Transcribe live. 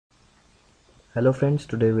Hello friends,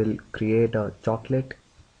 today we'll create a chocolate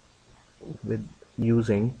with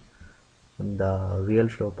using the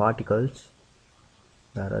Realflow particles.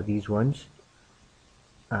 There are these ones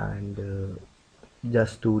and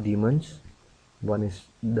just two demons. One is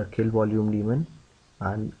the kill volume demon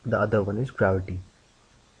and the other one is gravity.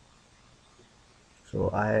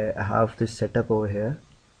 So I have this setup over here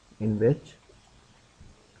in which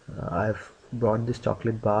I've brought this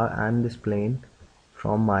chocolate bar and this plane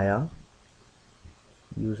from Maya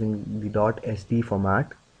using the .sd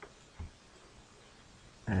format,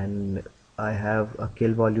 and I have a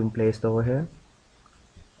kill volume placed over here,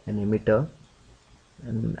 an emitter,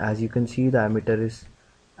 and as you can see the emitter is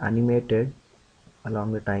animated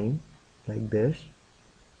along the time like this.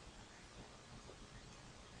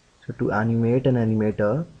 So to animate an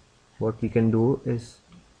animator, what we can do is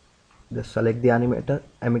just select the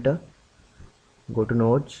emitter, go to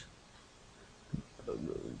nodes,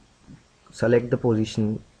 select the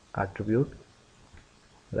position attribute,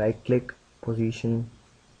 right click, position,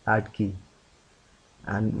 add key,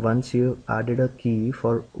 and once you added a key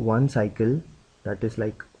for one cycle, that is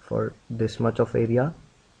like for this much of area,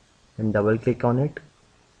 then double click on it,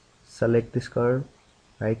 select this curve,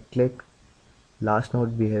 right click, last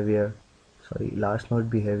node behavior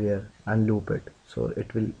and loop it, so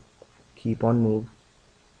it will keep on move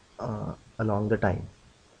along the time.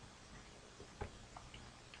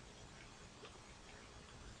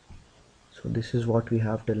 So this is what we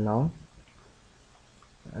have till now,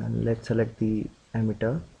 and let's select the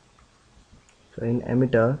emitter. So in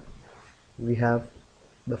emitter we have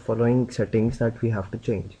the following settings that we have to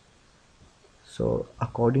change. So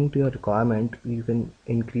according to your requirement you can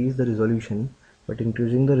increase the resolution, but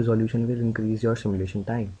increasing the resolution will increase your simulation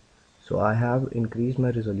time. So I have increased my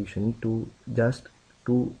resolution to just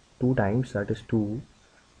two times, that is 2,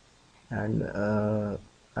 and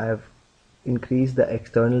I have increased the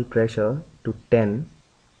external pressure to 10,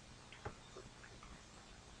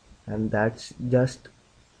 and that's just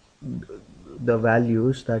the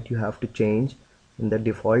values that you have to change in the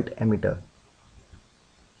default emitter.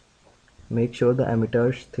 Make sure the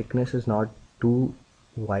emitter's thickness is not too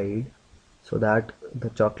wide so that the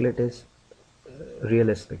chocolate is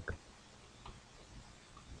realistic.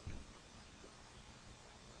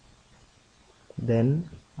 Then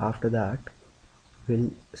after that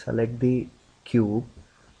we'll select the cube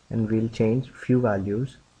and we'll change few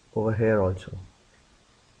values over here also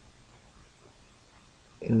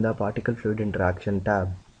in the particle fluid interaction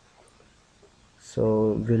tab.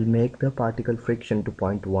 So we'll make the particle friction to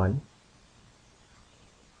 0.1,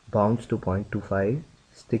 bounce to 0.25,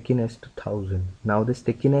 stickiness to 1000. Now the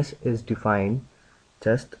stickiness is defined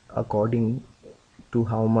just according to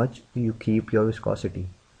how much you keep your viscosity.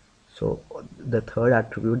 So the third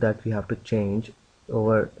attribute that we have to change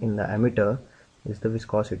over in the emitter is the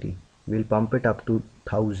viscosity. We'll pump it up to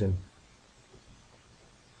 1000.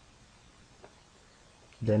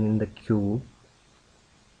 Then in the cube,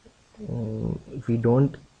 we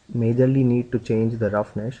don't majorly need to change the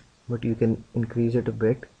roughness, but you can increase it a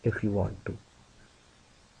bit if you want to.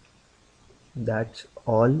 That's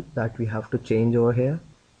all that we have to change over here.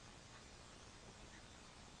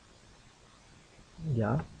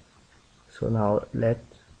 Yeah, so now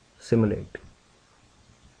let's simulate.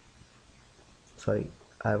 Sorry,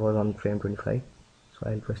 I was on frame 25, so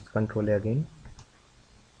I'll press Ctrl A again.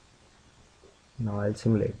 Now I'll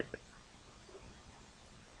simulate it.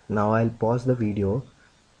 Now I'll pause the video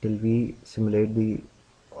till we simulate the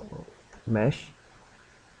mesh.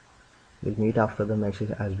 We'll meet after the mesh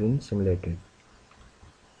has been simulated.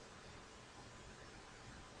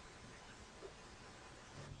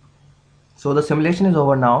 So the simulation is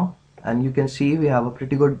over now, and you can see we have a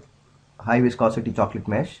pretty good high viscosity chocolate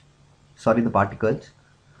mesh. Sorry, the particles.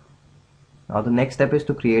 Now the next step is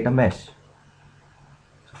to create a mesh.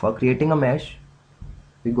 So for creating a mesh,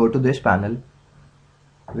 we go to this panel,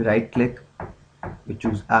 we right click, we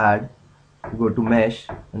choose add, we go to mesh,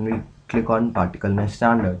 and we click on particle mesh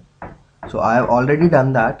standard. So I have already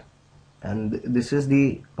done that, and this is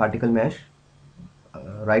the particle mesh.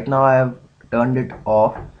 Right now I have turned it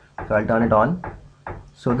off, so I'll turn it on.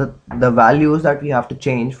 So the values that we have to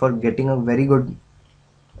change for getting a very good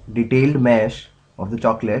detailed mesh of the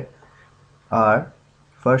chocolate are: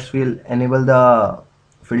 first we'll enable the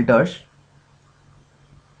filters,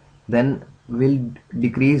 then we'll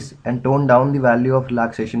decrease and tone down the value of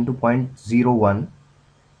relaxation to 0.01,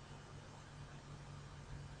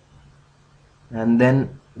 and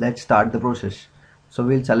then let's start the process. So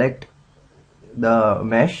we'll select the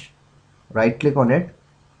mesh, right click on it,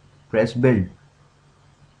 press build.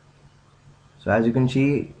 So as you can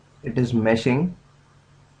see, it is meshing.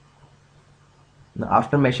 Now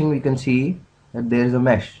after meshing we can see that there is a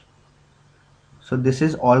mesh. So this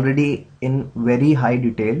is already in very high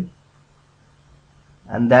detail,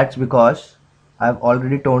 and that's because I've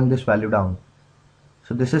already toned this value down.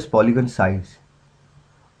 So this is polygon size.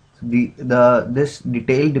 So this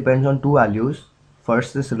detail depends on two values.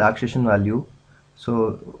 First, this relaxation value.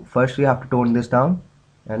 So first we have to tone this down,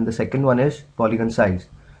 and the second one is polygon size.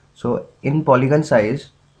 So in polygon size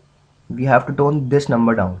we have to tone this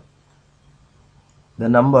number down, the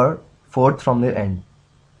number fourth from the end.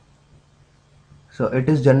 So it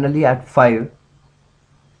is generally at 5,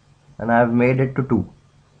 and I have made it to 2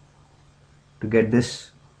 to get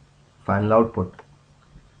this final output.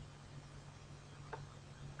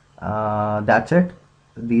 That's it.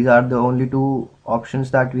 These are the only two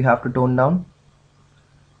options that we have to tone down.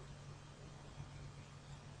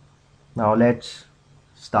 Now let's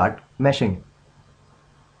start meshing.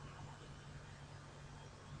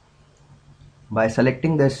 By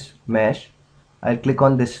selecting this mesh, I'll click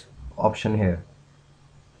on this option here.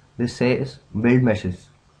 This says build meshes.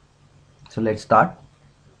 So let's start.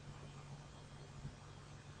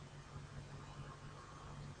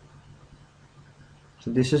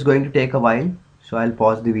 So this is going to take a while, so I'll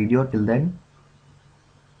pause the video till then.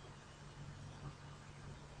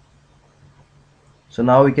 So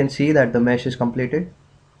now we can see that the mesh is completed,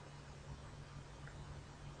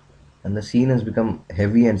 and the scene has become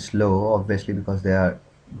heavy and slow, obviously because there are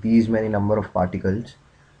these many number of particles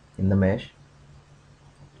in the mesh.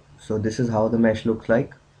 So this is how the mesh looks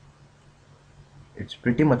like. It's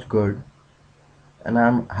pretty much good, and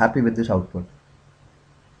I'm happy with this output.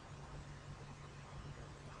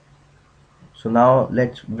 So now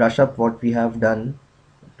let's brush up what we have done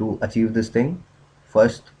to achieve this thing.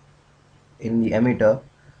 First, in the emitter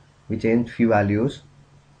we changed few values.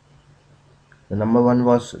 The number one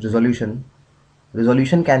was resolution.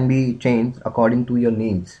 Resolution can be changed according to your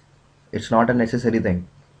needs. It's not a necessary thing.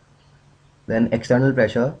 Then external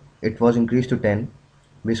pressure, it was increased to 10.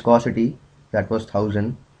 Viscosity, that was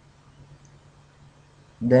 1000.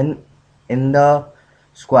 Then in the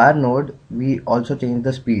square node we also changed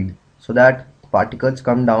the speed so that particles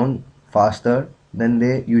come down faster than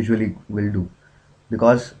they usually will do,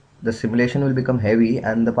 because the simulation will become heavy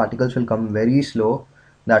and the particles will come very slow.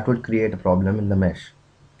 That would create a problem in the mesh.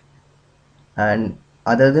 And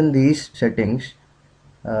other than these settings,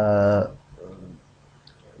 uh,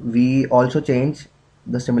 we also change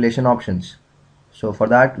the simulation options. So for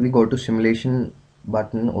that we go to simulation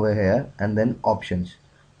button over here and then options.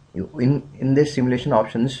 In this simulation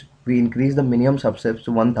options we increase the minimum substeps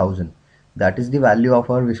to 1000. That is the value of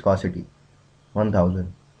our viscosity,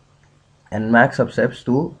 1000, and max substeps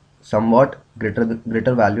to somewhat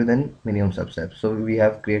greater value than minimum substeps. So we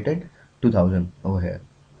have created 2000 over here.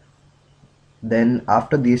 Then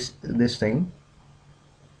after this thing,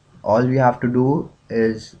 all we have to do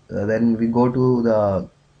is then we go to the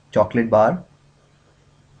chocolate bar.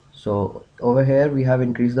 So over here we have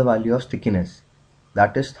increased the value of stickiness,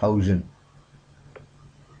 that is 1000,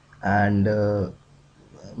 and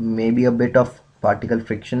maybe a bit of particle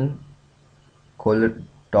friction. Color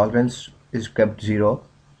tolerance is kept 0,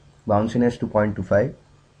 bounciness to 0.25.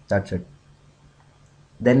 That's it.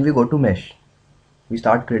 Then we go to mesh. We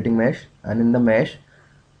start creating mesh, and in the mesh,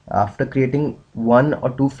 after creating 1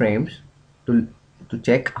 or 2 frames to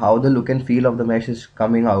check how the look and feel of the mesh is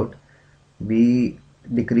coming out, we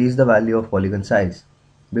decrease the value of polygon size.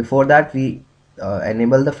 Before that we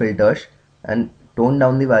enable the filters and tone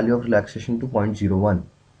down the value of relaxation to 0.01,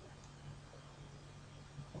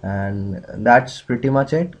 and that's pretty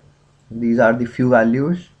much it. These are the few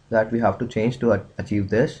values that we have to change to achieve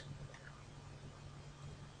this.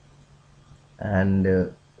 And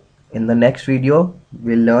in the next video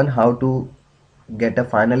we'll learn how to get a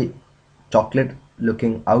final chocolate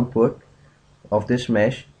looking output of this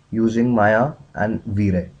mesh using Maya and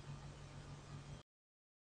V-Ray.